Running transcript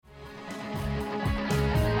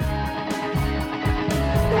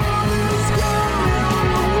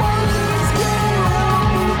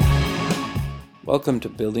Welcome to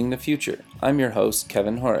Building the Future. I'm your host,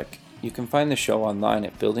 Kevin Horick. You can find the show online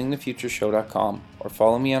at buildingthefutureshow.com or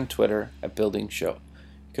follow me on Twitter at buildingshow.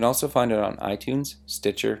 You can also find it on iTunes,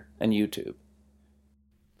 Stitcher, and YouTube.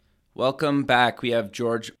 Welcome back. We have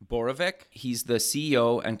George Borovic. He's the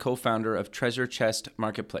CEO and co-founder of Treasure Chest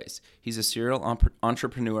Marketplace. He's a serial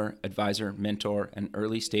entrepreneur, advisor, mentor, and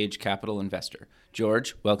early-stage capital investor.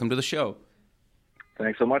 George, welcome to the show.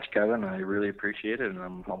 Thanks so much, Kevin. I really appreciate it, and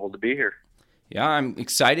I'm humbled to be here. Yeah, I'm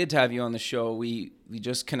excited to have you on the show. We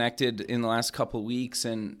just connected in the last couple of weeks,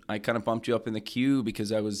 and I kind of bumped you up in the queue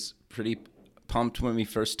because I was pretty pumped when we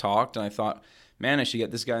first talked, and I thought, man, I should get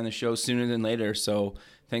this guy on the show sooner than later. So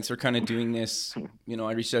thanks for kind of doing this. You know,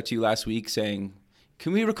 I reached out to you last week saying,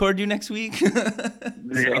 can we record you next week?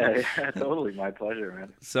 Yeah, totally. My pleasure,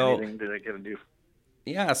 man. So, anything that I can do.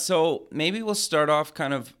 Yeah, so maybe we'll start off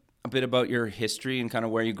kind of a bit about your history and kind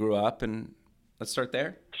of where you grew up, and let's start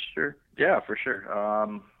there. Sure. Yeah, for sure.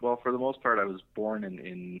 Well, for the most part, I was born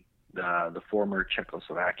in the former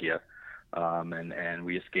Czechoslovakia, and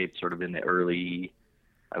we escaped sort of in the early,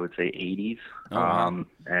 I would say, 80s. Oh, wow.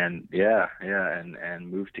 And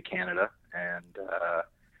moved to Canada, and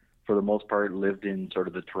for the most part, lived in sort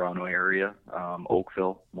of the Toronto area,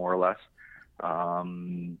 Oakville, more or less,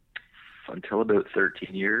 until about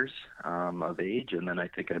 13 years of age, and then I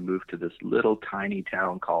think I moved to this little tiny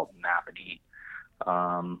town called Napanee,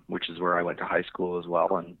 which is where I went to high school as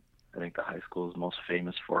well. And I think the high school is most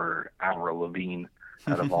famous for Avril Lavigne,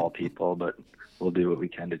 out of all people, but we'll do what we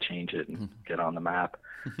can to change it and get on the map.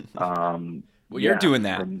 You're doing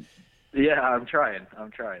that. I'm trying.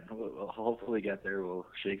 We'll hopefully get there. We'll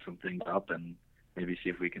shake some things up and maybe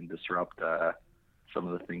see if we can disrupt some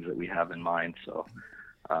of the things that we have in mind. So,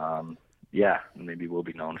 maybe we'll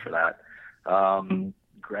be known for that.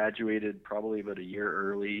 Graduated probably about a year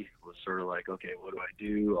early, was sort of like, okay, what do I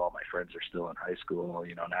do? All my friends are still in high school.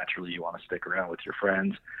 You know, naturally you want to stick around with your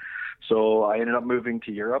friends. So I ended up moving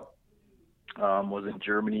to Europe, was in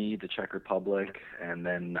Germany, the Czech Republic, and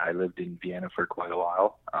then I lived in Vienna for quite a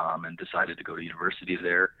while, and decided to go to university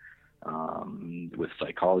there with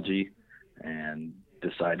psychology, and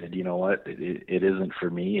decided, you know what, it isn't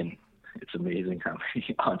for me. And it's amazing how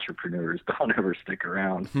many entrepreneurs don't ever stick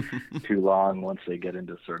around too long once they get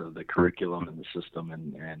into sort of the curriculum and the system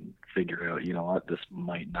and figure out, you know what, this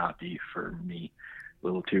might not be for me, a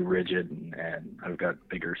little too rigid, and I've got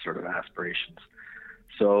bigger sort of aspirations.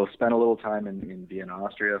 So spent a little time in Vienna,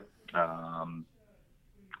 Austria,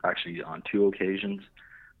 actually on 2 occasions.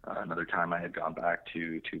 Another time I had gone back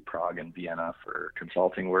to Prague and Vienna for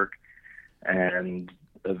consulting work, and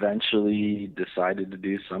eventually decided to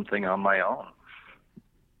do something on my own.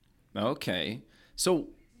 Okay. So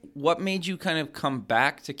what made you kind of come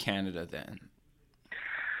back to Canada then?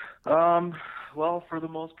 Well, for the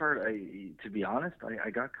most part, to be honest,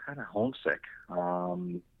 I got kind of homesick.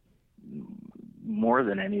 More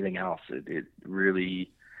than anything else, it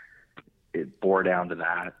really bore down to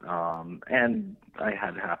that. And I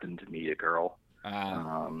had happened to meet a girl.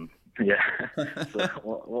 So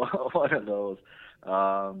one of those.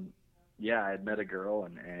 I had met a girl,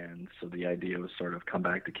 and so the idea was sort of come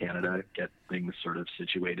back to Canada, get things sort of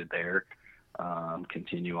situated there,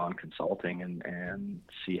 continue on consulting, and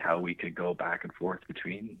see how we could go back and forth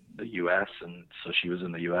between the U.S. And so she was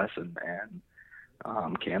in the U.S. and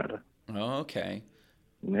Canada. Oh, okay.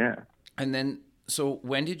 Yeah. And then, so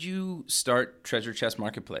when did you start Treasure Chest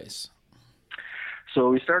Marketplace? So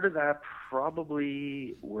we started that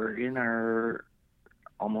we're in our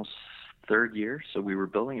almost 3rd year. So we were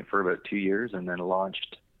building it for about 2 years and then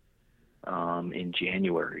launched in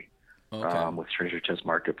January with Treasure Chest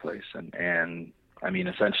Marketplace. And I mean,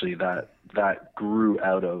 essentially that grew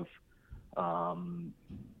out of,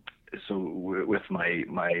 so with my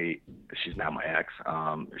she's now my ex,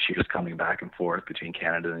 she was coming back and forth between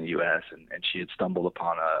Canada and the U.S. and she had stumbled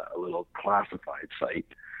upon a little classified site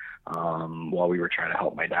while we were trying to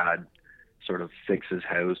help my dad sort of fix his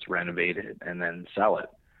house, renovate it, and then sell it.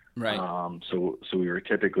 Right. So we were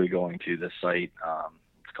typically going to this site.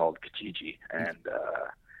 It's called Kijiji,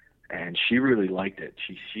 and she really liked it.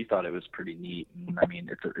 She thought it was pretty neat. And, I mean,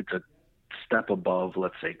 it's a step above,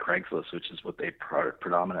 let's say, Craigslist, which is what they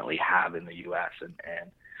predominantly have in the U.S.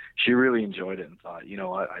 And she really enjoyed it and thought, you know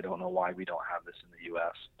what, I don't know why we don't have this in the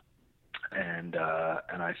U.S. And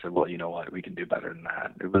I said, well, you know what, we can do better than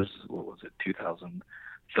that. It was,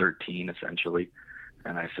 2013 essentially.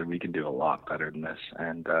 And I said, we can do a lot better than this.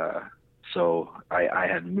 And so I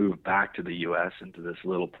had moved back to the U.S. into this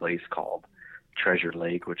little place called Treasure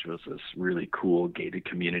Lake, which was this really cool gated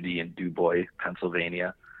community in DuBois,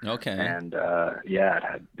 Pennsylvania. Okay. And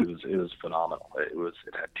it was phenomenal. It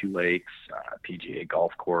had 2 lakes, PGA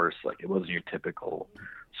golf course. Like, it wasn't your typical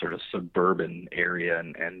sort of suburban area,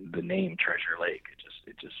 and the name Treasure Lake,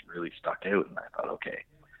 it just really stuck out. And I thought, okay,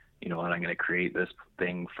 you know what, I'm going to create this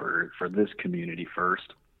thing for this community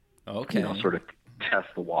first. Okay. You know, sort of test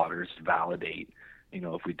the waters, validate,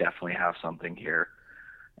 if we definitely have something here.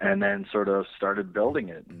 And then sort of started building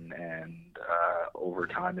it. And over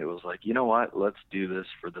time, it was like, you know what, let's do this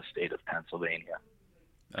for the state of Pennsylvania.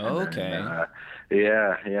 Okay.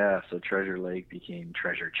 Yeah. So Treasure Lake became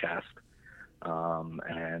Treasure Chest.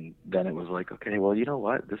 And then it was like, okay, well, you know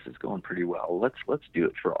what, this is going pretty well. Let's do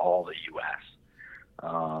it for all the U.S.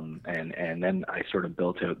 And then I sort of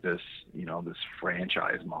built out this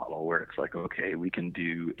franchise model where it's like, okay, we can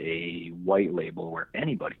do a white label where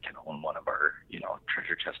anybody can own one of our,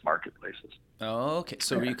 Treasure Chest marketplaces. Oh, okay.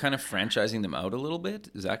 So were you kind of franchising them out a little bit?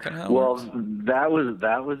 Is that kind of how it Well, works?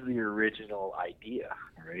 that was the original idea,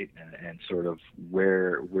 right? And sort of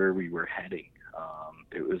where we were heading.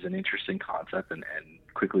 It was an interesting concept, and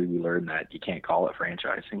quickly we learned that you can't call it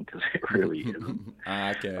franchising because it really isn't.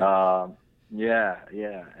 Okay.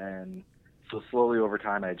 Yeah. And so slowly over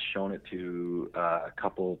time, I'd shown it to a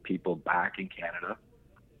couple people back in Canada,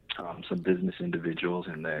 some business individuals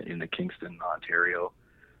in the Kingston, Ontario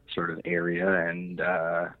sort of area, and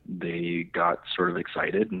they got sort of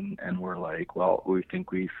excited and were like, well, we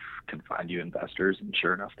think we can find you investors. And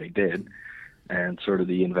sure enough, they did. And sort of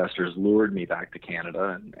the investors lured me back to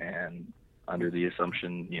Canada, and under the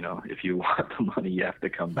assumption, if you want the money, you have to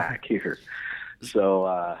come back here. So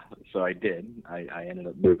I did. I ended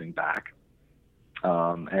up moving back,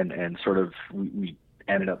 and sort of we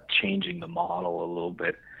ended up changing the model a little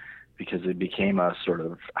bit, because it became a sort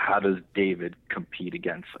of, how does David compete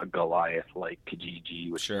against a Goliath like Kijiji,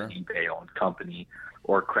 which Sure. is an eBay-owned company,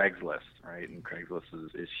 or Craigslist, right? And Craigslist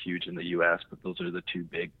is huge in the U.S., but those are the 2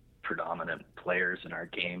 big predominant players in our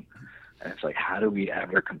game. And it's like, how do we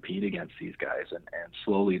ever compete against these guys? And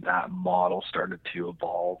slowly that model started to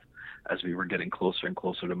evolve as we were getting closer and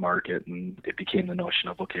closer to market, and it became the notion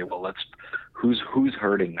of, okay, well, who's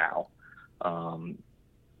hurting now?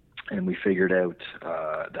 And we figured out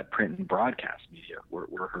that print and broadcast media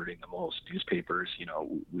were hurting the most. Newspapers,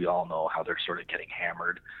 we all know how they're sort of getting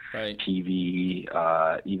hammered. Right. TV,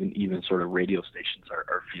 even sort of radio stations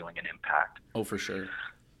are feeling an impact. Oh, for sure.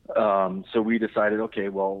 So we decided, okay,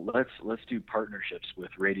 well, let's do partnerships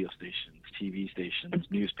with radio stations, TV stations,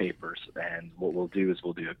 newspapers, and what we'll do is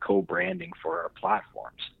we'll do a co-branding for our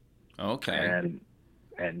platforms. Okay.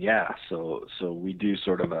 And yeah, so we do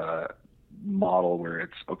sort of a model where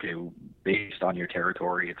it's, okay, based on your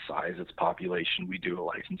territory, its size, its population, we do a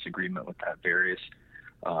license agreement with that various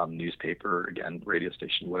newspaper, again, radio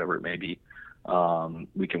station, whatever it may be.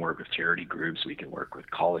 We can work with charity groups, we can work with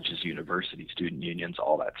colleges, universities, student unions,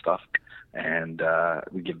 all that stuff. And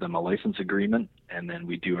we give them a license agreement, and then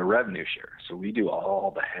we do a revenue share. So we do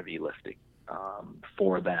all the heavy lifting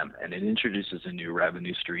for them, and it introduces a new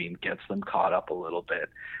revenue stream, gets them caught up a little bit.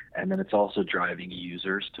 And then it's also driving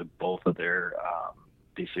users to both of their,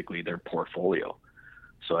 basically their portfolio.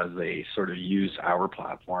 So as they sort of use our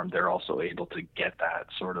platform, they're also able to get that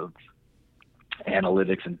sort of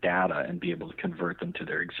analytics and data and be able to convert them to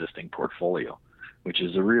their existing portfolio, which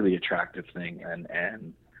is a really attractive thing.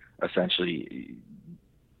 And essentially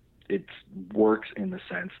it works in the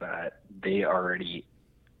sense that they already,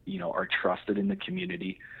 are trusted in the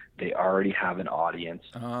community. They already have an audience.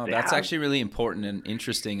 Oh, that's actually really important and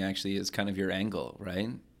interesting, actually, is kind of your angle, right?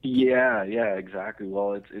 Yeah, exactly.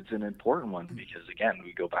 Well, it's an important one because, again,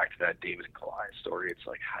 we go back to that David and Goliath story. It's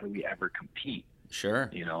like, how do we ever compete?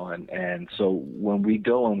 Sure. And so when we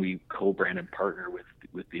go and we co-brand and partner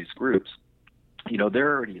with these groups,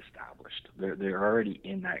 they're already established. They're already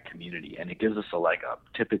in that community, and it gives us a leg up.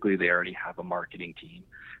 Typically, they already have a marketing team,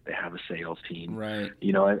 they have a sales team, right?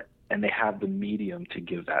 And they have the medium to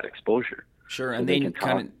give that exposure. Sure, so and they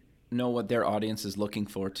kind of know what their audience is looking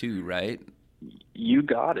for too, right? You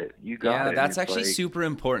got it. Yeah, that's actually super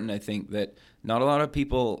important. I think that not a lot of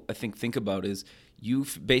people, think about is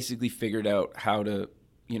you've basically figured out how to,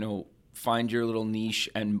 find your little niche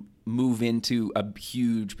and move into a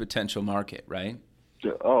huge potential market, right?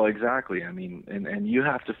 Oh, exactly. I mean, and you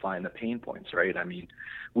have to find the pain points, right? I mean,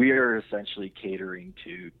 we are essentially catering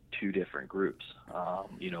to 2 different groups.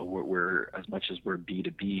 We're as much as we're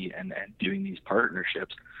B2B and doing these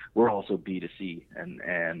partnerships, we're also B2C.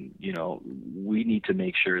 And we need to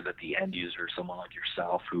make sure that the end user, someone like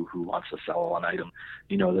yourself who wants to sell an item,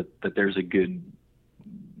 that there's a good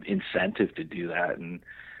incentive to do that. And,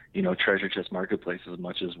 Treasure Chest Marketplace, as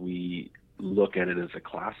much as we look at it as a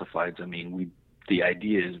classifieds, I mean, the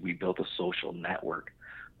idea is we built a social network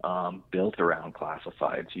built around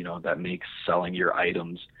classifieds, that makes selling your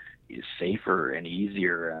items is safer and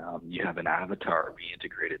easier. You have an avatar. We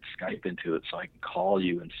integrated Skype into it, so I can call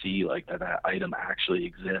you and see like that item actually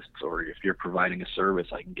exists. Or if you're providing a service,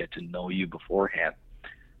 I can get to know you beforehand.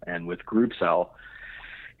 And with GroupSell,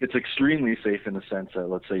 it's extremely safe in the sense that,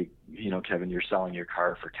 let's say, Kevin, you're selling your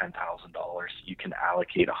car for $10,000. You can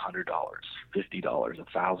allocate $100, $50,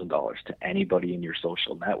 $1,000 to anybody in your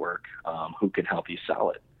social network who can help you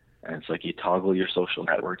sell it. And it's like you toggle your social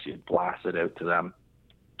networks, you blast it out to them.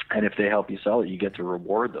 And if they help you sell it, you get to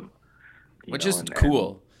reward them. Which is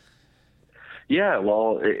cool. Yeah,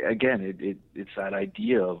 well, it's that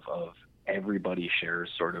idea of everybody shares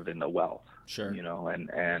sort of in the wealth. Sure.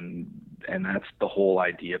 And that's the whole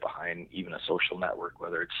idea behind even a social network,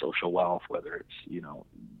 whether it's social wealth, whether it's,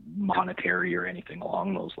 monetary or anything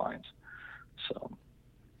along those lines. So.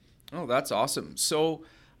 Oh, that's awesome. So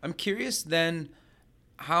I'm curious then,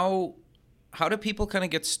 how do people kind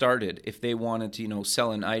of get started if they wanted to,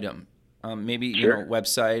 sell an item? Maybe, Sure.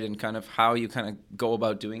 Website and kind of how you kind of go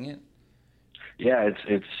about doing it? Yeah,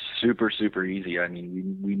 it's super, super easy. I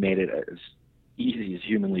mean, we made it as easy as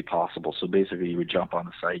humanly possible. So basically you would jump on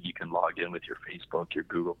the site, you can log in with your Facebook, your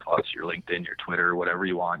Google Plus, your LinkedIn, your Twitter, whatever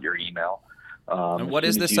you want, your email. And what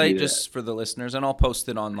is the site, just for the listeners? And I'll post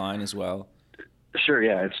it online as well. Sure,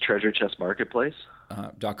 yeah, it's Treasure Chest Marketplace.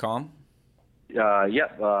 .com?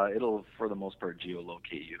 It'll, for the most part,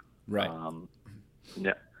 geolocate you. Right.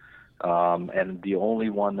 And the only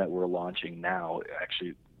one that we're launching now,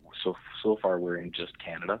 actually, so far we're in just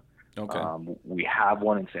Canada. Okay. We have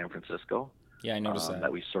one in San Francisco. Yeah, I noticed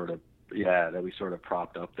that we sort of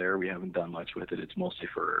propped up there. We haven't done much with it. It's mostly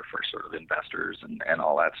for sort of investors and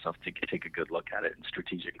all that stuff to take a good look at it, and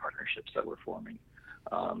strategic partnerships that we're forming,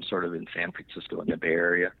 sort of in San Francisco and the Bay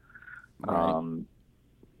Area. Right.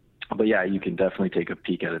 But yeah, you can definitely take a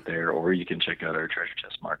peek at it there, or you can check out our Treasure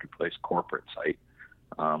Chest Marketplace corporate site,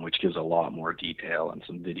 which gives a lot more detail and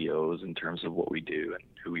some videos in terms of what we do and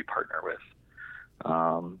who we partner with.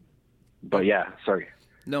 But yeah, sorry.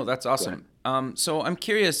 No, that's awesome. So I'm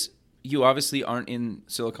curious, you obviously aren't in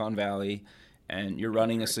Silicon Valley and you're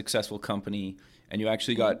running a successful company, and you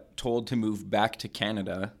actually got told to move back to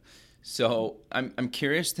Canada. So I'm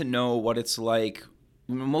curious to know what it's like.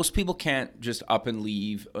 Most people can't just up and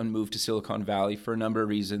leave and move to Silicon Valley for a number of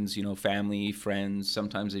reasons, family, friends.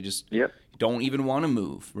 Sometimes they just don't even want to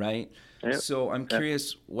move, right? Yep. So I'm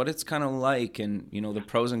curious what it's kind of like, and, the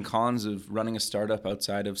pros and cons of running a startup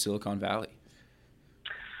outside of Silicon Valley.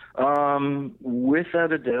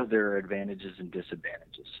 Without a doubt, there are advantages and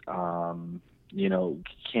disadvantages.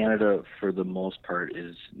 Canada, for the most part,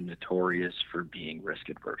 is notorious for being risk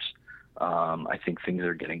adverse. I think things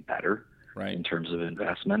are getting better. Right. In terms of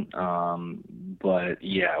investment. But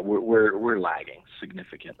yeah, we're lagging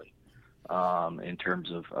significantly in terms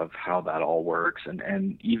of how that all works,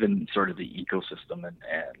 and even sort of the ecosystem and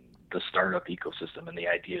the startup ecosystem and the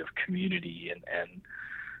idea of community, and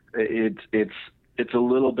it's a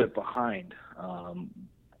little bit behind.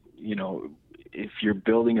 If you're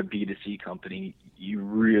building a B2C company, you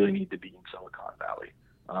really need to be in Silicon Valley.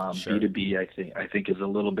 Sure. B2B, I think is a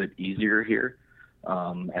little bit easier here.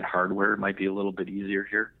 And hardware might be a little bit easier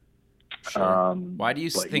here. Sure. Why do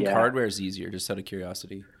you think hardware is easier, just out of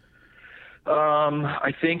curiosity?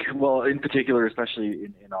 I think, well, in particular, especially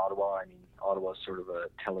in Ottawa, I mean, Ottawa is sort of a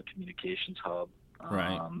telecommunications hub.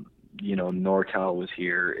 Right. Nortel was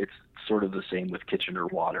here. It's sort of the same with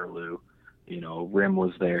Kitchener-Waterloo. RIM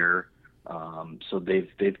was there. So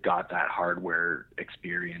they've got that hardware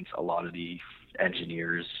experience. A lot of the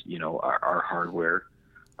engineers, are hardware.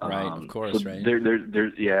 Right, of course, so right.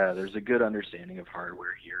 There's a good understanding of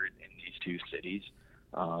hardware here in these two cities,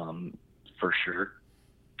 for sure.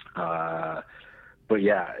 But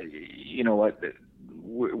yeah, you know what?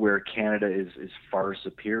 Where Canada is far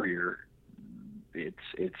superior,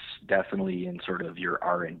 it's definitely in sort of your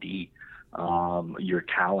R&D, your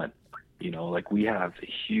talent. Like we have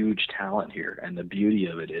huge talent here, and the beauty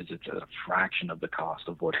of it is it's a fraction of the cost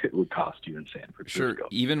of what it would cost you in San Francisco. Sure,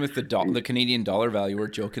 even with the Canadian dollar value, we're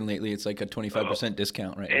joking lately, it's like a 25%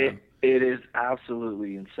 discount right now. It is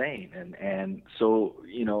absolutely insane, and so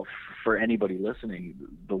for anybody listening,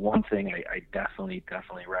 the one thing I definitely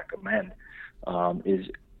recommend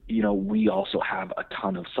is we also have a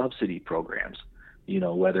ton of subsidy programs.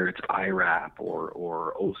 Whether it's IRAP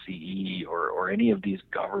or OCE or any of these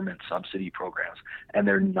government subsidy programs, and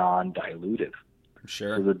they're non-dilutive.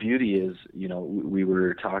 Sure. So the beauty is, we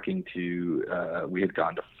were talking to, we had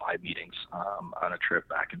gone to 5 meetings on a trip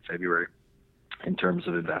back in February in terms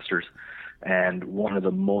of investors. And one of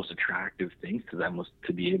the most attractive things to them was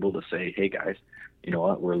to be able to say, hey guys, you know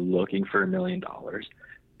what, we're looking for $1 million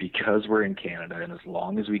because we're in Canada, and as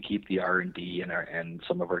long as we keep the R&D and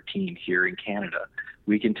some of our team here in Canada,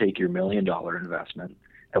 we can take your $1 million investment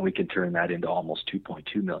and we can turn that into almost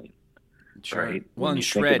 2.2 million. Sure. Right? Well, and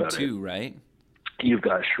Shred too, right? You've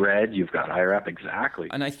got Shred, you've got IRAP, exactly.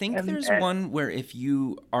 And I think there's one where if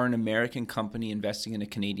you are an American company investing in a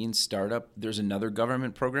Canadian startup, there's another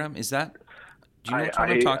government program. Is that? Do you know what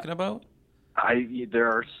I'm talking about? There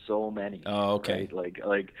are so many. Oh, okay.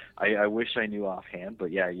 Right? I wish I knew offhand,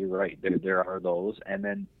 but yeah, you're right. There are those, and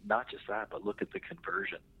then not just that, but look at the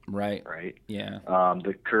conversion. Right. Right. Yeah.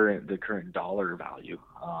 The current dollar value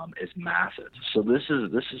is massive. So this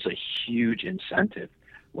is a huge incentive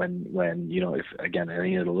when you know, if again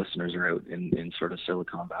any of the listeners are out in sort of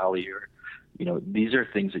Silicon Valley, or you know, these are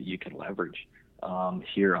things that you can leverage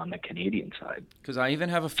here on the Canadian side. Because I even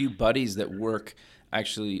have a few buddies that work,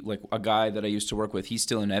 actually, like a guy that I used to work with, he's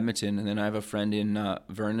still in Edmonton, and then I have a friend in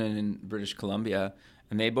Vernon in British Columbia,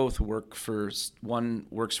 and they both work for, one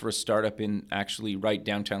works for a startup in actually right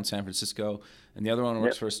downtown San Francisco, and the other one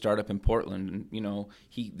works for a startup in Portland. And you know,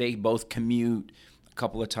 they both commute a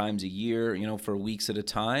couple of times a year, you know, for weeks at a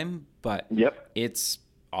time, but it's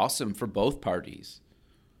awesome for both parties.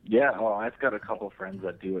 Yeah, well, I've got a couple of friends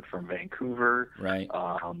that do it from Vancouver. Right.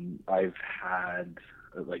 I've had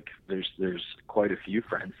there's quite a few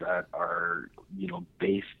friends that are, you know,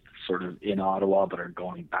 based sort of in Ottawa, but are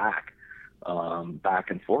going back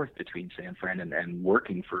and forth between San Fran and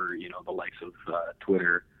working for, you know, the likes of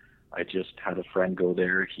Twitter. I just had a friend go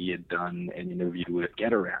there. He had done an interview with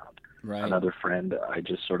GetAround. Right. Another friend, I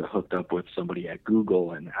just sort of hooked up with somebody at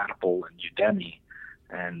Google and Apple and Udemy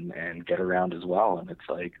and GetAround as well. And it's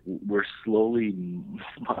like we're slowly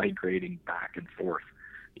migrating back and forth,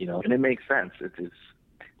 you know, and it makes sense.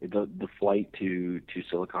 The flight to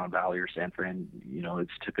Silicon Valley or San Fran, you know,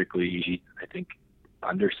 it's typically, I think,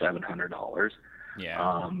 under $700.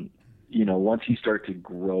 Yeah. You know, once you start to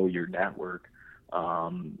grow your network,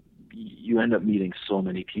 you end up meeting so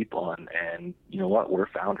many people, and you know what? We're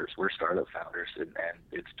founders. We're startup founders, and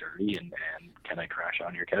it's dirty, and can I crash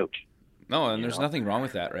on your couch? No, and there's nothing wrong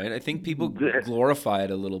with that, right? I think people glorify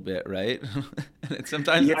it a little bit, right?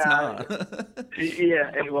 Sometimes it's not.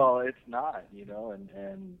 Yeah, well, it's not, you know,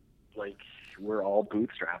 and like we're all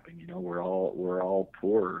bootstrapping, you know, we're all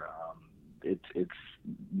poor. It's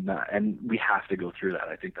not, and we have to go through that.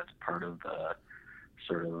 I think that's part of the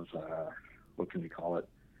sort of what can we call it?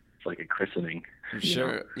 It's like a christening.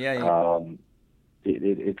 Sure. Yeah.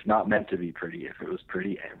 It's not meant to be pretty. If it was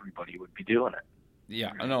pretty, everybody would be doing it.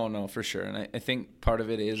 Yeah, no, for sure. And I think part of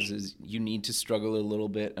it is you need to struggle a little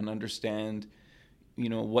bit and understand, you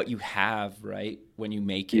know, what you have, right, when you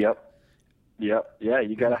make it. Yep. Yeah,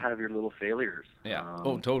 you got to have your little failures. Yeah.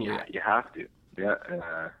 Totally. Yeah, you have to.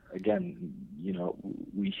 Yeah. Again, you know,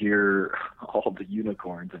 we hear all the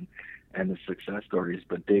unicorns and the success stories,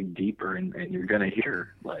 but dig deeper and you're going to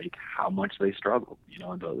hear, like, how much they struggled. You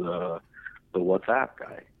know, the WhatsApp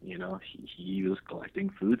guy, you know, he was collecting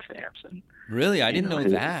food stamps. And really, I didn't know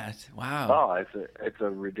that. Wow. Oh, it's a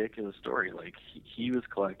ridiculous story. Like he was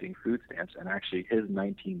collecting food stamps, and actually his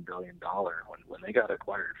 $19 billion, when they got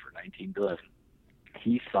acquired for $19 billion,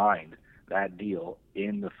 he signed that deal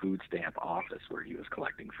in the food stamp office where he was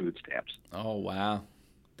collecting food stamps. Oh wow,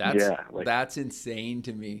 that's insane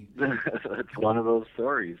to me. It's one of those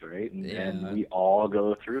stories, right? And we all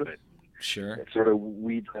go through it. Sure. It sort of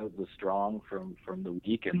weeds out the strong from the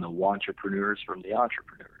weak, and the entrepreneurs from the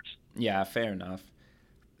entrepreneurs. Yeah, fair enough.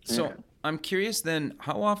 So I'm curious then,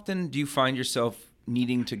 how often do you find yourself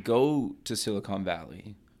needing to go to Silicon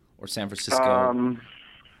Valley or San Francisco?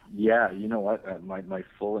 Yeah, you know what? My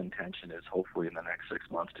full intention is hopefully in the next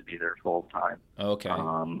 6 months to be there full time. Okay.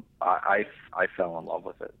 I fell in love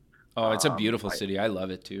with it. Oh, it's a beautiful city. I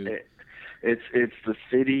love it too. It's the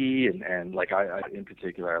city, and like I in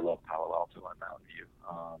particular, I love Palo Alto and Mountain View.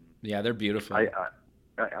 Yeah, they're beautiful.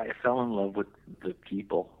 I fell in love with the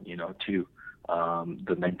people, you know, too.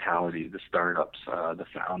 The mentality, the startups, the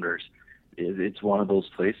founders. It's one of those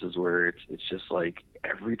places where it's just like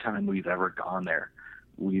every time we've ever gone there,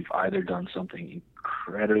 we've either done something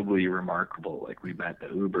incredibly remarkable, like we met the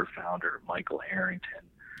Uber founder, Michael Harrington.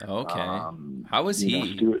 Okay. How was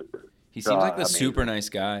he? He seems like a super nice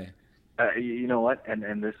guy. You know what?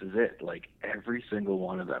 And this is it. Like every single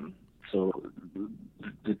one of them. So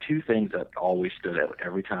the two things that always stood out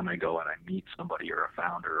every time I go and I meet somebody or a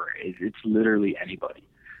founder, or it's literally anybody.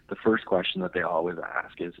 The first question that they always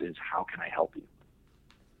ask is how can I help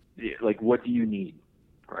you? Like, what do you need?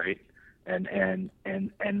 Right? And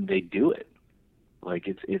they do it. Like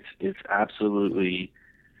it's absolutely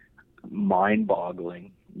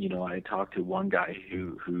mind-boggling. You know, I talked to one guy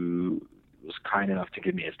who was kind enough to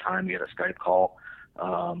give me his time to get a Skype call.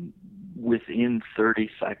 Within 30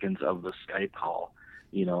 seconds of the Skype call,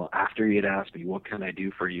 you know, after he had asked me, what can I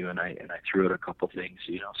do for you? And I threw out a couple things,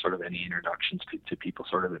 you know, sort of any introductions to people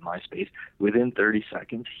sort of in my space. Within 30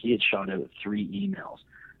 seconds, he had shot out 3 emails.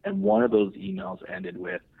 And one of those emails ended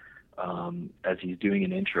with, as he's doing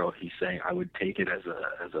an intro, he's saying, I would take it as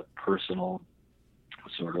a personal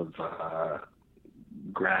sort of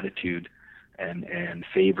gratitude and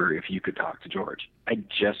favor if you could talk to George. I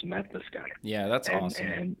just met this guy. Yeah, that's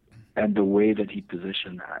awesome. And the way that he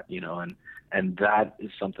positioned that, you know, and that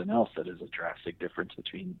is something else that is a drastic difference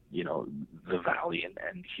between, you know, the Valley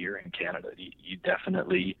and here in Canada. You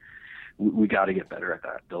definitely, we got to get better at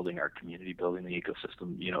that, building our community, building the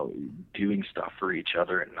ecosystem, you know, doing stuff for each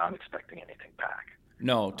other and not expecting anything back.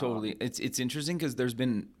 No, totally. It's interesting because there's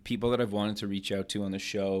been people that I've wanted to reach out to on the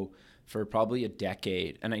show for probably a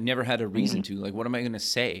decade, and I never had a reason to. Like, what am I going to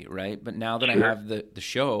say, right? But now that I have the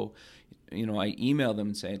show, you know, I email them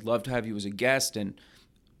and say, I'd love to have you as a guest. And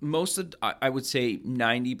most of, I would say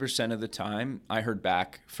 90% of the time, I heard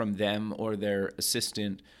back from them or their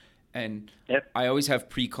assistant. And I always have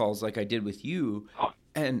pre-calls like I did with you.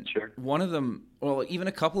 And one of them, well, even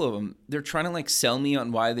a couple of them, they're trying to like sell me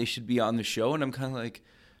on why they should be on the show. And I'm kind of like,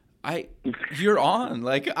 you're on.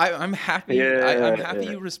 Like, I'm happy. I'm happy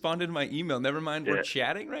you responded to my email. Never mind, we're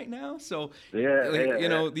chatting right now. So, you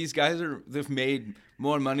know, these guys they've made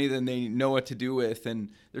more money than they know what to do with.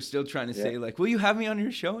 And they're still trying to say, like, will you have me on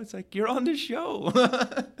your show? It's like, you're on the show.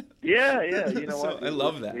 You know so what? I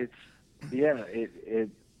love that.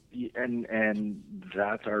 And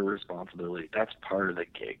that's our responsibility. That's part of the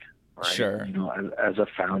gig, right? Sure. You know, as a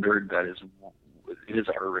founder, it is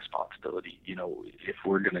our responsibility. You know, if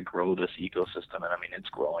we're going to grow this ecosystem, and I mean, it's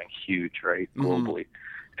growing huge, right? Globally.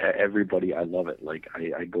 Everybody, I love it. Like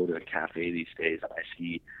I go to a cafe these days and I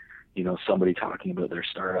see, you know, somebody talking about their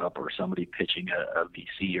startup or somebody pitching a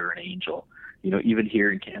VC or an angel, you know, even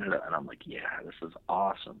here in Canada. And I'm like, yeah, this is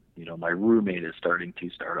awesome. You know, my roommate is starting 2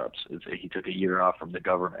 startups. He took a year off from the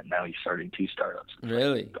government. Now he's starting 2 startups. It's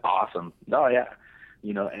really like, awesome. Oh yeah.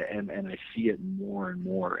 You know, and I see it more and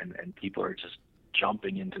more, and people are just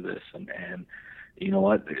jumping into this. And you know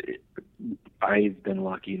what? I've been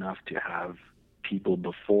lucky enough to have people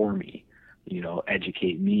before me, you know,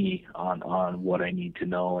 educate me on what I need to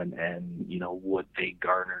know and you know, what they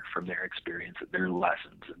garnered from their experience, their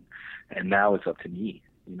lessons. And now it's up to me,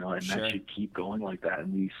 you know, and that should keep going like that.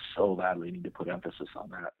 And we so badly need to put emphasis on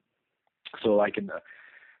that. So I can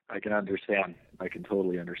understand. I can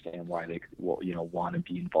totally understand why they, you know, want to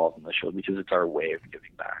be involved in the show, because it's our way of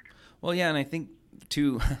giving back. Well, yeah, and I think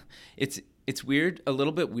too, it's weird, a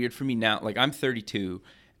little bit weird for me now. Like, I'm 32,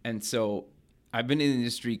 and so I've been in the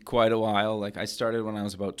industry quite a while. Like, I started when I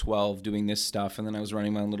was about 12 doing this stuff, and then I was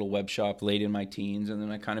running my own little web shop late in my teens, and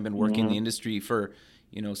then I kind of been working in the industry for,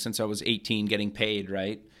 you know, since I was 18, getting paid,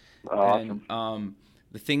 right? Awesome. And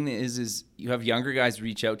the thing is you have younger guys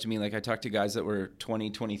reach out to me. Like, I talked to guys that were 20,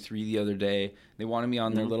 23 the other day. They wanted me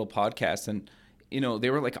on their little podcast, and you know, they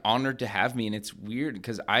were like honored to have me. And it's weird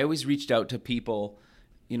because I always reached out to people,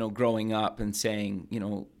 you know, growing up and saying, you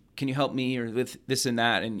know, can you help me or with this and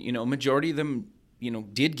that? And, you know, majority of them, you know,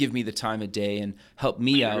 did give me the time of day and help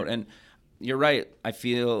me out. And you're right. I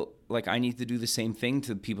feel like I need to do the same thing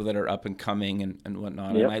to the people that are up and coming and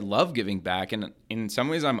whatnot. And I love giving back. And in some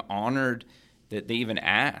ways I'm honored that they even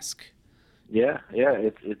ask. Yeah.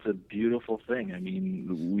 It's a beautiful thing. I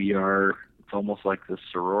mean, it's almost like this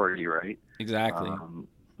sorority, right? Exactly.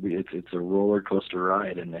 It's a roller coaster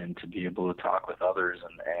ride, and to be able to talk with others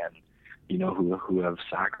and you know, who have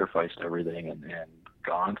sacrificed everything and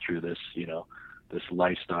gone through this, you know, this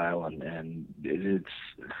lifestyle, and it's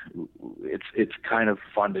kind of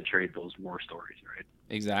fun to trade those war stories, right?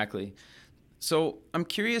 Exactly. So I'm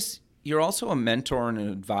curious, you're also a mentor and an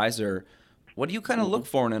advisor. What do you kind of look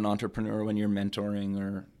for in an entrepreneur when you're mentoring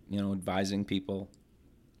or, you know, advising people?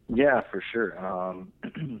 Yeah, for sure.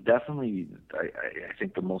 Definitely, I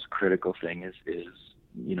think the most critical thing is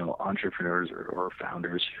you know, entrepreneurs or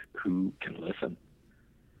founders who can listen,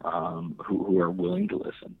 who are willing to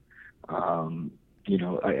listen. You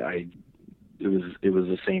know, it was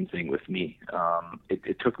the same thing with me.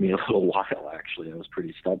 It took me a little while, actually. I was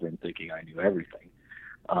pretty stubborn, thinking I knew everything.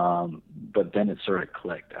 But then it sort of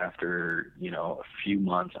clicked after, you know, a few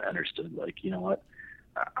months. I understood, like, you know what,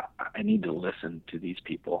 I need to listen to these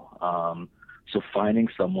people. So finding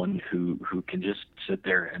someone who can just sit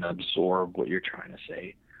there and absorb what you're trying to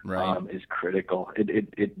say, is critical.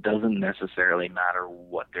 It doesn't necessarily matter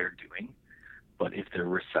what they're doing, but if they're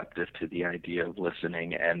receptive to the idea of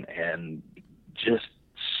listening and just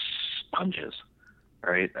sponges,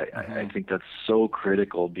 right? I think that's so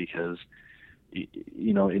critical because,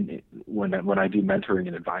 you know, when I do mentoring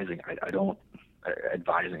and advising, I don't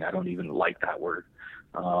even like that word,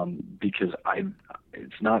 because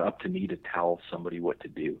it's not up to me to tell somebody what to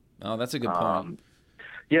do. Oh, that's a good point.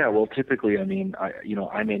 Yeah, well, typically, I mean,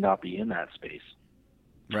 I may not be in that space.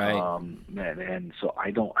 Right. And so I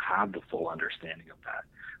don't have the full understanding of that.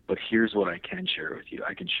 But here's what I can share with you.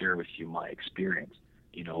 I can share with you my experience.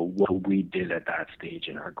 You know, what we did at that stage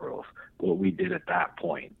in our growth, what we did at that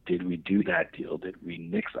point. Did we do that deal? Did we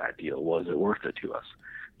nix that deal? Was it worth it to us?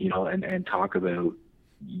 You know, and talk about,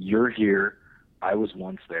 you're here, I was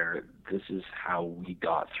once there, this is how we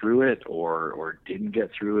got through it or didn't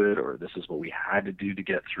get through it, or this is what we had to do to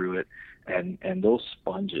get through it. And those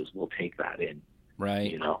sponges will take that in.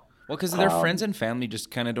 Right. You know? Well, because their friends and family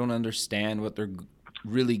just kind of don't understand what they're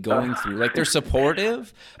really going through. Like, they're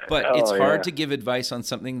supportive, but it's hard to give advice on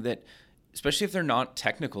something that, especially if they're not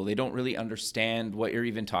technical, they don't really understand what you're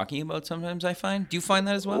even talking about sometimes, I find. Do you find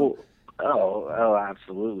that as well? Oh,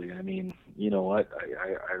 absolutely. I mean, you know what?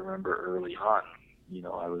 I remember early on, you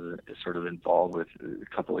know, I was sort of involved with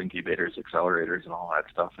a couple incubators, accelerators, and all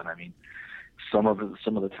that stuff. And I mean, some of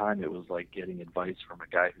the time it was like getting advice from a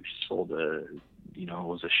guy who sold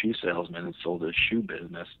was a shoe salesman and sold a shoe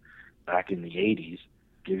business back in the 80s,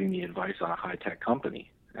 giving me advice on a high-tech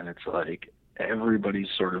company. And it's like, everybody's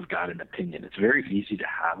sort of got an opinion. It's very easy to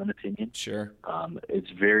have an opinion. Sure. It's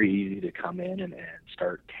very easy to come in and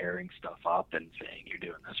start tearing stuff up and saying, you're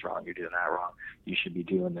doing this wrong, you're doing that wrong, you should be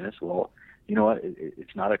doing this. Well, you know what?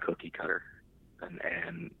 It's not a cookie cutter.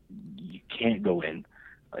 And you can't go in,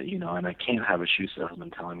 and I can't have a shoe salesman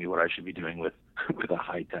telling me what I should be doing with a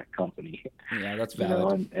high-tech company. Yeah, that's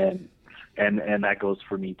valid. And that goes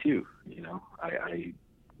for me too. You know,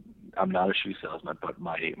 I'm not a shoe salesman, but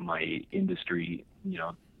my industry, you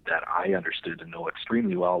know, that I understood and know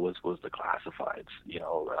extremely well was the classifieds, you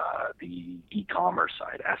know, the e-commerce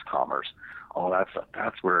side, S-commerce, all that stuff.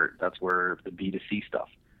 That's where the B2C stuff,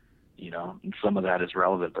 you know, and some of that is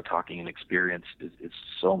relevant, but talking and experience is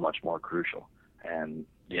so much more crucial. And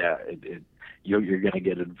yeah, you're going to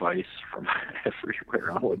get advice from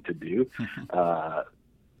everywhere on what to do.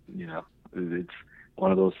 You know, it's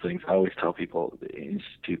one of those things. I always tell people,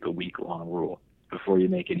 institute the week-long rule. Before you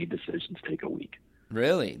make any decisions, take a week.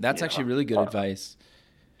 Really? That's actually really good advice.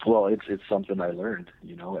 Well, it's something I learned,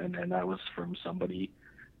 you know, and that was from somebody,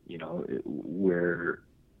 you know, where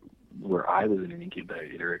I was in an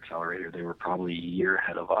incubator accelerator. They were probably a year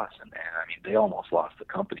ahead of us, and I mean, they almost lost the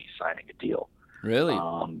company signing a deal. Really?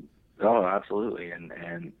 Oh, absolutely.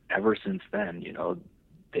 And ever since then, you know,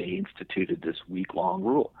 they instituted this week-long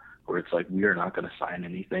rule where it's like, we are not going to sign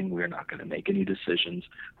anything. We're not going to make any decisions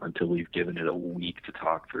until we've given it a week to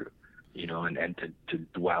talk through, you know, and to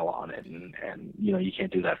dwell on it. And, you know, you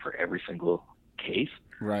can't do that for every single case.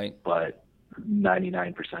 Right. But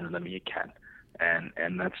 99% of them you can.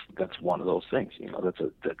 And that's one of those things, you know, that's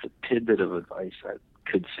a tidbit of advice that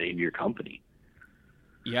could save your company.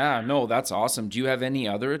 Yeah, no, that's awesome. Do you have any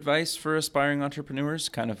other advice for aspiring entrepreneurs,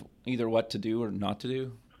 kind of either what to do or not to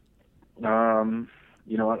do?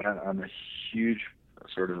 You know what? I'm a huge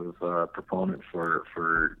sort of proponent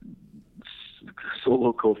for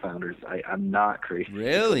solo co-founders. I'm not crazy.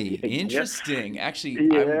 Really? Interesting.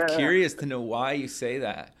 Actually, I'm curious to know why you say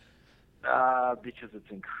that. Because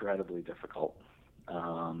it's incredibly difficult.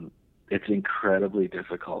 It's incredibly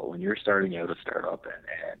difficult when you're starting out a startup,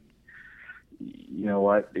 and you know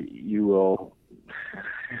what? You will.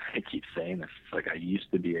 I keep saying this. It's like, I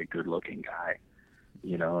used to be a good-looking guy,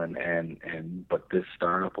 you know, but this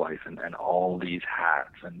startup life and all these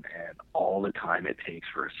hats and all the time it takes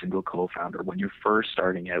for a single co-founder when you're first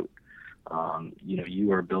starting out, you know,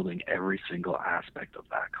 you are building every single aspect of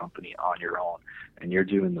that company on your own, and you're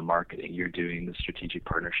doing the marketing, you're doing the strategic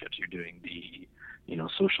partnerships, you're doing the, you know,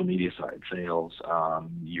 social media side, sales,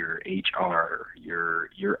 your HR,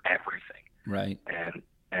 your everything. Right.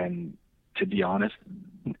 And to be honest,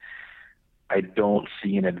 I don't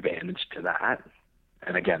see an advantage to that.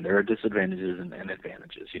 And again, there are disadvantages and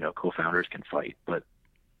advantages. You know, co-founders can fight, but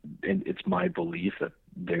it's my belief that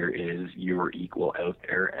there is your equal out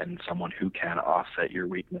there and someone who can offset your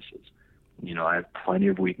weaknesses. You know, I have plenty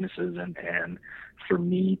of weaknesses, and for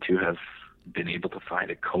me to have been able to find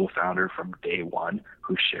a co-founder from day one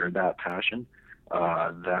who shared that passion,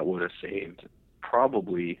 that would have saved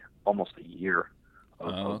probably almost a year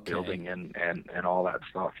of building and all that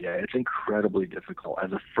stuff. Yeah, it's incredibly difficult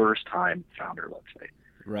as a first-time founder, let's say.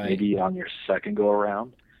 Right. Maybe on your second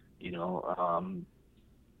go-around, you know,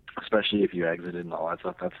 especially if you exited and all that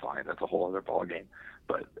stuff. That's fine. That's a whole other ball game.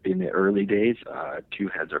 But in the early days, two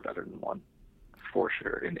heads are better than one, for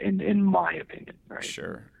sure. In my opinion, right?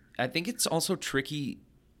 Sure. I think it's also tricky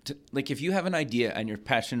to, like, if you have an idea and you're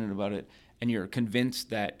passionate about it and you're convinced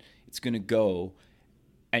that it's going to go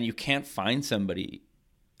and you can't find somebody,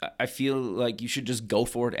 I feel like you should just go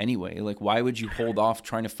for it anyway. Like, why would you hold off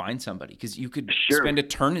trying to find somebody? Because you could spend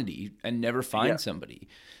eternity and never find somebody.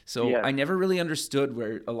 So I never really understood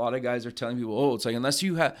where a lot of guys are telling people, oh, it's like, unless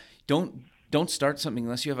you have, don't start something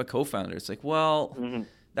unless you have a co-founder. It's like, well,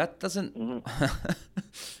 that doesn't.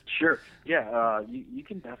 Sure. Yeah. You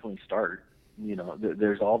can definitely start. You know,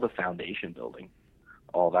 there's all the foundation building,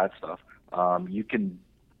 all that stuff. You can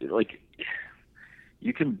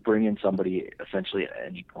bring in somebody essentially at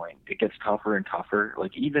any point. It gets tougher and tougher.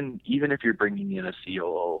 Like even if you're bringing in a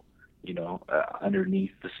COO, you know,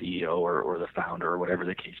 underneath the CEO or the founder or whatever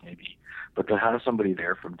the case may be, but to have somebody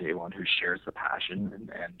there from day one who shares the passion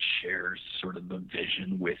and shares sort of the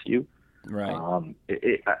vision with you, right?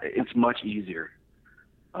 It's much easier.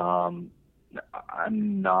 I'm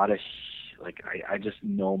not I just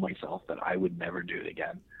know myself that I would never do it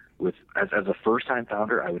again. As a first-time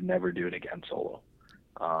founder, I would never do it again solo.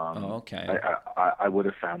 Okay. I would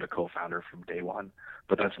have found a co-founder from day one,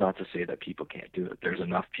 but that's not to say that people can't do it. There's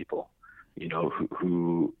enough people, you know,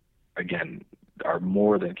 who again are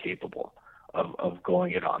more than capable of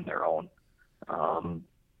going it on their own.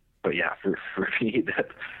 But yeah, for me,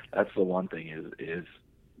 that's the one thing is,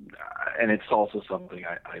 and it's also something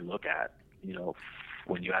I look at, you know,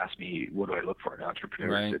 when you ask me what do I look for in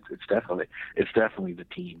entrepreneurs, right. it's definitely the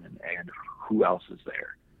team and who else is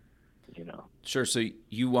there. You know. Sure. So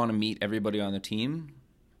you want to meet everybody on the team?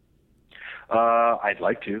 I'd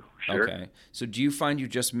like to. Sure. Okay. So do you find you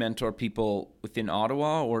just mentor people within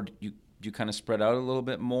Ottawa, or do you kind of spread out a little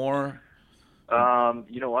bit more?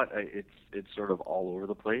 You know what? It's sort of all over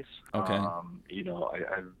the place. Okay. You know,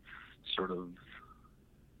 I've sort of,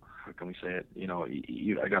 how can we say it? You know,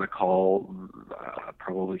 I got a call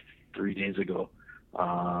probably 3 days ago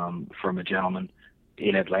from a gentleman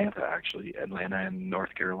in Atlanta, actually, Atlanta and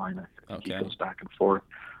North Carolina. Okay. He goes back and forth.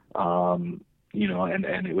 You know, and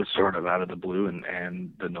it was sort of out of the blue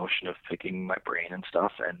and the notion of picking my brain and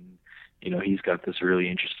stuff. And, you know, he's got this really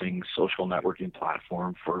interesting social networking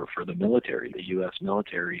platform for the military, the U.S.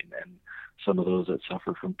 military, and some of those that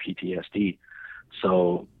suffer from PTSD.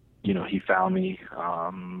 So, you know, he found me, I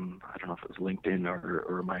don't know if it was LinkedIn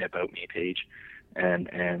or my About Me page,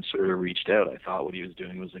 and sort of reached out. I thought what he was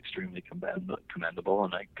doing was extremely commendable,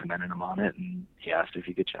 and I commended him on it. And he asked if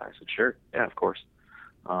he could chat. I said, sure. Yeah, of course.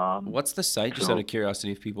 What's the site, just out of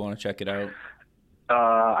curiosity, if people want to check it out?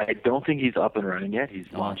 I don't think he's up and running yet.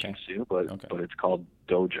 He's launching soon, but it's called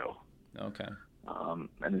Dojo. Okay.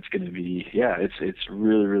 And it's going to be, it's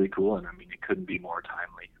really, really cool. And I mean, it couldn't be more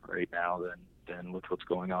timely right now than with what's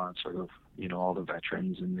going on, sort of, you know, all the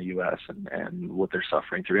veterans in the U.S. and what they're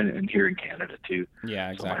suffering through, and here in Canada too.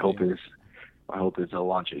 Yeah, exactly. So my hope is they'll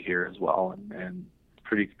launch it here as well, and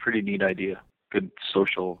pretty neat idea. Good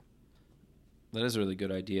social. That is a really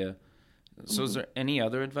good idea. So is there any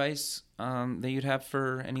other advice that you'd have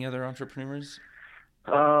for any other entrepreneurs?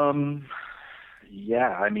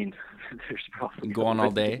 Yeah, I mean, there's probably go on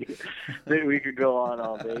all day. We could go on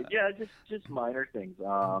all day. Yeah, just minor things.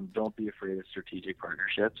 Don't be afraid of strategic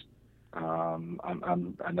partnerships. I'm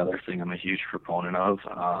another thing I'm a huge proponent of.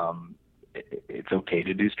 It's okay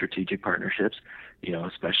to do strategic partnerships, you know,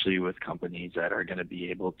 especially with companies that are going to be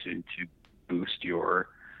able to boost your,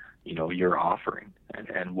 you know, your offering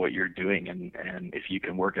and what you're doing. And if you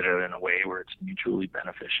can work it out in a way where it's mutually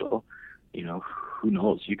beneficial, you know, who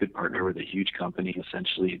knows? You could partner with a huge company.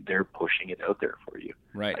 Essentially, they're pushing it out there for you.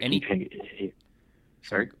 Right.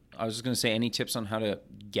 Sorry? I was just going to say, any tips on how to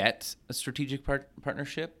get a strategic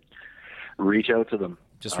partnership? Reach out to them.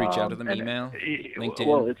 Just reach out to them, email, LinkedIn.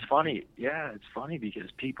 Well, it's funny. Yeah, it's funny because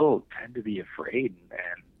people tend to be afraid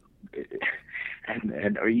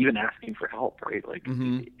and or even asking for help, right? Like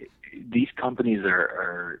these companies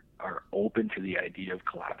are open to the idea of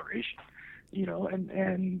collaboration, you know,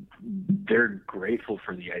 and they're grateful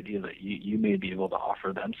for the idea that you may be able to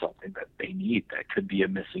offer them something that they need that could be a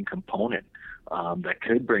missing component that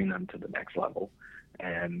could bring them to the next level.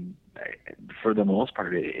 And for the most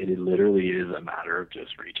part, it literally is a matter of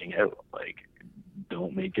just reaching out. Like,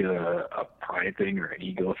 don't make it a pride thing or an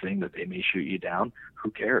ego thing that they may shoot you down. Who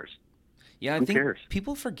cares? Yeah, I think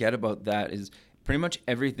people forget about that. Is pretty much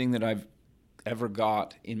everything that I've ever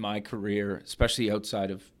got in my career, especially outside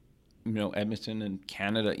of, you know, Edmonton and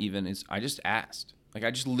Canada even, is I just asked. Like, I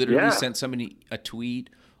just literally sent somebody a tweet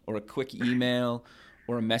or a quick email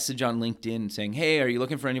or a message on LinkedIn saying, hey, are you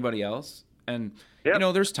looking for anybody else? And, Yep. you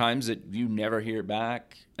know, there's times that you never hear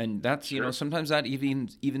back. And that's, you know, sometimes that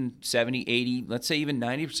even 70, 80, let's say even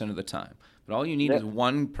 90% of the time. But all you need is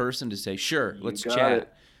one person to say, sure, let's chat.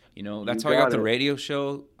 It. You know, that's how I got the radio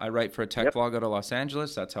show. I write for a tech blog out of Los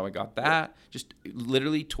Angeles. That's how I got that. Just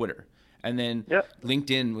literally Twitter. And then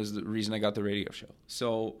LinkedIn was the reason I got the radio show.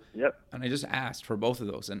 So, and I just asked for both of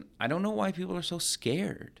those. And I don't know why people are so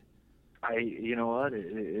scared. You know what?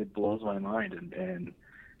 It blows my mind. And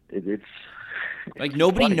it's like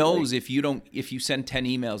nobody knows if you send 10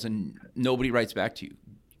 emails and nobody writes back to you.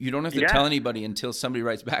 You don't have to tell anybody until somebody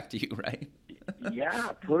writes back to you, right?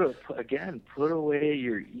 Put away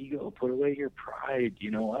your ego, put away your pride.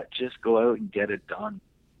 You know what? Just go out and get it done.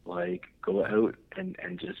 Like, go out and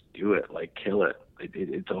just do it. Like, kill it.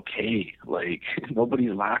 It's okay. Like,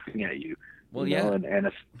 nobody's laughing at you. Well, you know? And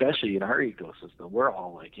especially in our ecosystem, we're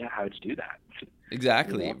all like, how'd you do that?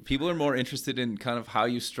 Exactly. You know? People are more interested in kind of how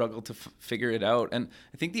you struggle to figure it out. And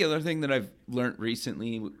I think the other thing that I've learned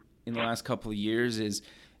recently in the last couple of years is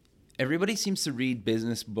everybody seems to read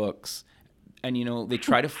business books and, you know, they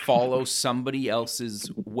try to follow somebody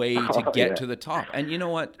else's way to get to the top. And you know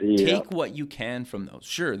what? Take what you can from those.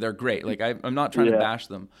 Sure, they're great. Like, I'm not trying to bash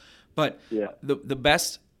them. But the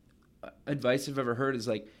best advice I've ever heard is,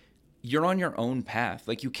 like, you're on your own path.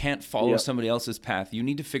 Like, you can't follow somebody else's path. You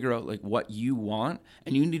need to figure out, like, what you want,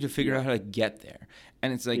 and you need to figure out how to get there.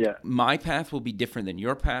 And it's like, my path will be different than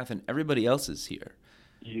your path and everybody else's here.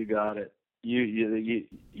 You got it. You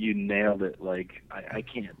nailed it. Like, I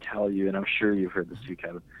can't tell you, and I'm sure you've heard this too,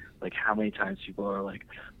 Kevin, like how many times people are like,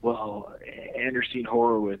 well, Andreessen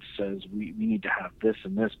Horowitz says we need to have this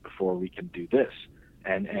and this before we can do this.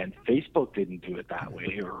 And Facebook didn't do it that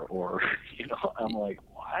way, or you know, I'm like,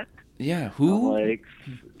 what? Yeah, who? I'm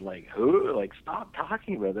like who? Like, stop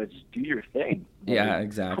talking about that. Just do your thing. Yeah,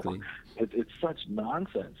 exactly. It's such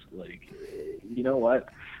nonsense. Like, you know what?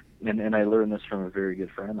 And I learned this from a very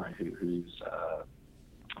good friend of mine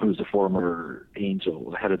who's a former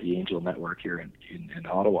Angel, head of the Angel Network here in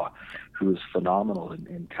Ottawa, who is phenomenal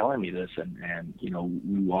in telling me this. And you know,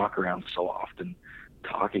 we walk around so often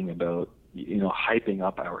talking about, you know, hyping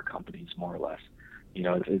up our companies more or less. You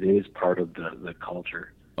know, it is part of the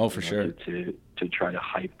culture. Oh, for sure. To try to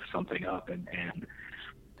hype something up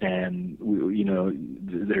and we, you know,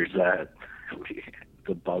 there's that.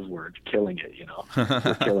 The buzzword, killing it, you know,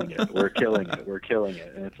 we're killing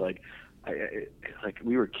it. And it's like,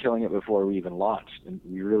 we were killing it before we even launched, and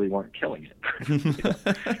we really weren't killing it. You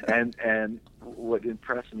know? And what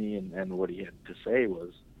impressed me and what he had to say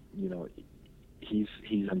was, you know, he's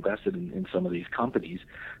invested in some of these companies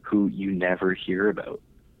who you never hear about.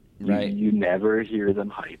 Right. You never hear them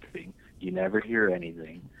hyping. You never hear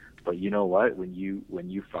anything. But you know what? When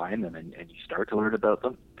you find them and you start to learn about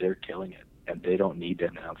them, they're killing it. And they don't need to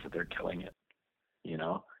announce that they're killing it. You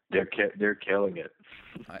know, they're killing it.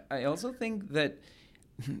 I also think that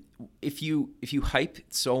if you hype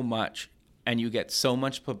so much and you get so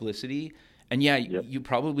much publicity, and you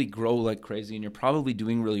probably grow like crazy and you're probably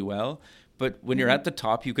doing really well, but when you're at the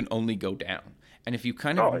top, you can only go down. And if you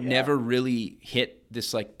kind of never really hit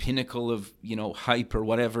this like pinnacle of, you know, hype or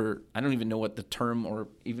whatever, I don't even know what the term, or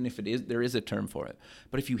even if it is, there is a term for it.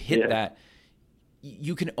 But if you hit that,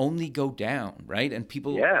 you can only go down, right? And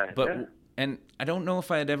people, and I don't know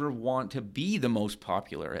if I'd ever want to be the most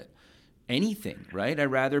popular at anything, right?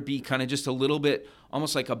 I'd rather be kind of just a little bit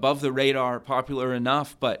almost like above the radar, popular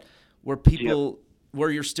enough, but where people,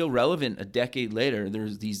 where you're still relevant a decade later.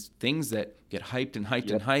 There's these things that get hyped and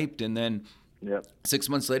hyped and hyped, and then 6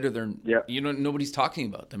 months later, they're, you know, nobody's talking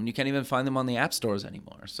about them, and you can't even find them on the app stores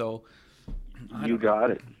anymore. So you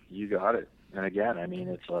got it. And again, I mean,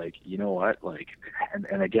 it's like, you know what, like,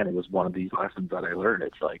 and again, it was one of these lessons that I learned.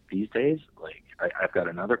 It's like, these days, like, I've got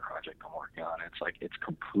another project I'm working on. It's like, it's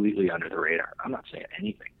completely under the radar. I'm not saying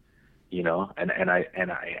anything, you know, and I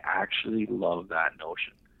actually love that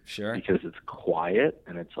notion. Sure. Because it's quiet,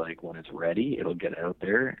 and it's like, when it's ready, it'll get out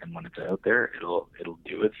there, and when it's out there, it'll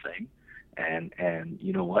do its thing. And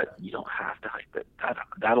you know what? You don't have to hype it.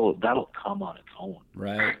 That'll come on its own.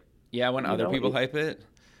 Right. Yeah, when other people hype it.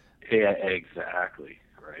 Yeah, exactly.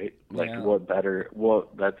 Right. Like, what better? Well,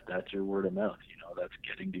 that's your word of mouth. You know, that's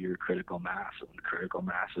getting to your critical mass. And critical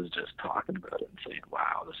mass is just talking about it and saying,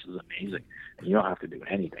 "Wow, this is amazing." And you don't have to do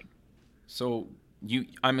anything. So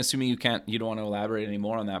I'm assuming you don't want to elaborate any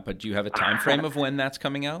more on that, but do you have a time frame of when that's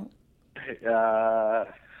coming out? Let's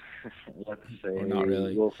say. Or not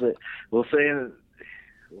really. We'll say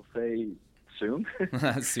soon.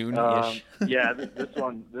 Soon-ish. This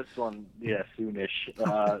one, soonish.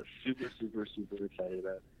 Super excited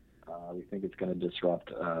about. We think it's going to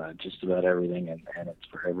disrupt just about everything, and it's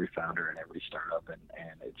for every founder and every startup, and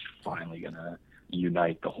it's finally going to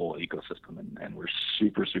unite the whole ecosystem, and we're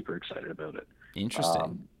super, super excited about it.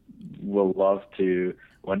 Interesting. We'll love to,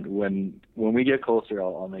 when we get closer,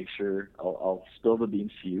 I'll make sure I'll spill the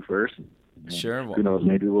beans to you first. Sure. Who knows?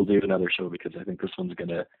 Maybe we'll do another show, because I think this one's going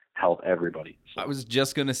to help everybody. So. I was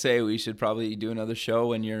just going to say we should probably do another show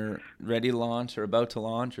when you're ready to launch or about to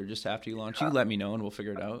launch or just after you launch. You let me know and we'll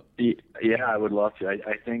figure it out. Yeah, I would love to.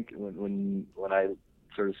 I think when I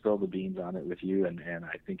sort of spill the beans on it with you, and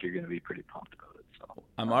I think you're going to be pretty pumped about it. So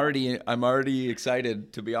I'm already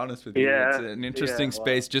excited, to be honest with you. Yeah, it's an interesting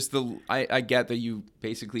space. Just I get that you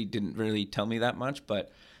basically didn't really tell me that much,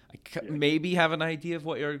 but I maybe have an idea of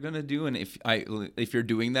what you're going to do, and if you're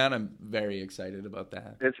doing that, I'm very excited about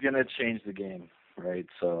that. It's going to change the game, right?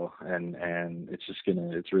 So and it's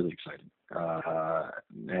really exciting.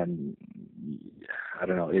 And I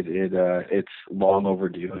don't know, it's long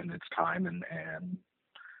overdue in its time, and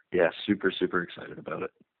yeah, super, super excited about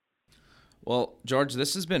it. Well, George,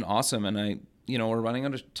 this has been awesome, and we're running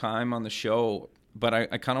out of time on the show, but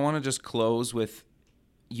I kind of want to just close with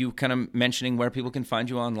you kind of mentioning where people can find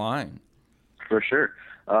you online. For sure.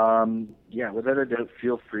 Without a doubt,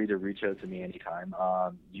 feel free to reach out to me anytime.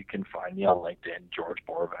 You can find me on LinkedIn, George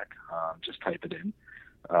Borovic. Just type it in.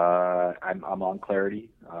 I'm on Clarity.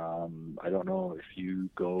 I don't know if you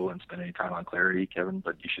go and spend any time on Clarity, Kevin,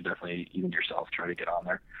 but you should definitely, even yourself, try to get on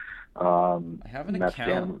there. I have an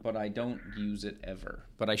account, but I don't use it ever.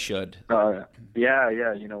 But I should. Yeah.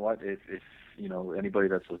 You know what? If anybody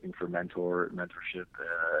that's looking for mentorship,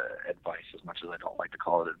 advice, as much as I don't like to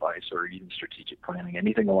call it advice, or even strategic planning,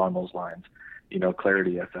 anything along those lines,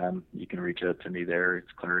 Clarity FM, you can reach out to me there.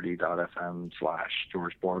 It's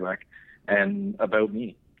clarity.fm/George Borovic. And about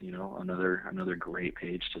me, another great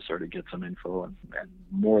page to sort of get some info, and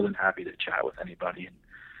more than happy to chat with anybody.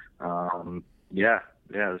 And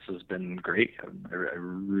this has been great. I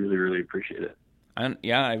really, really appreciate it. And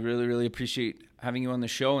I really, really appreciate having you on the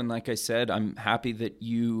show. And like I said, I'm happy that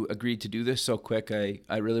you agreed to do this so quick. I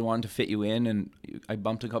really wanted to fit you in, and I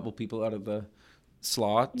bumped a couple people out of the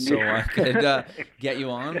slot so I could get you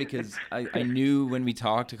on, because I knew when we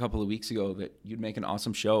talked a couple of weeks ago that you'd make an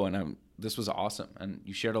awesome show, and this was awesome. And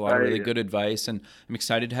you shared a lot of really good advice, and I'm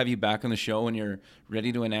excited to have you back on the show when you're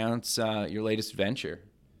ready to announce your latest venture.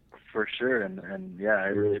 For sure. And I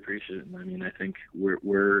really appreciate it. I mean, I think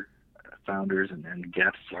we're founders and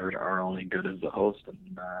guests are only good as the host,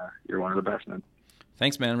 and you're one of the best, man.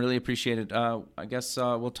 Thanks, man. Really appreciate it. I guess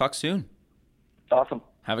we'll talk soon. Awesome.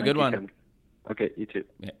 Have a good one. Kevin. Okay, you too.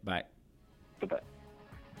 Yeah, bye. Bye-bye.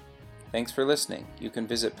 Thanks for listening. You can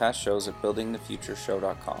visit past shows at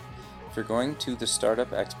buildingthefutureshow.com. If you're going to the Startup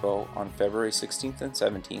Expo on February 16th and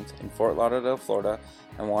 17th in Fort Lauderdale, Florida,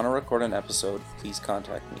 and want to record an episode, please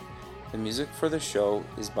contact me. The music for the show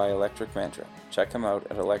is by Electric Mantra. Check them out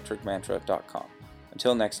at electricmantra.com.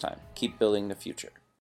 Until next time, keep building the future.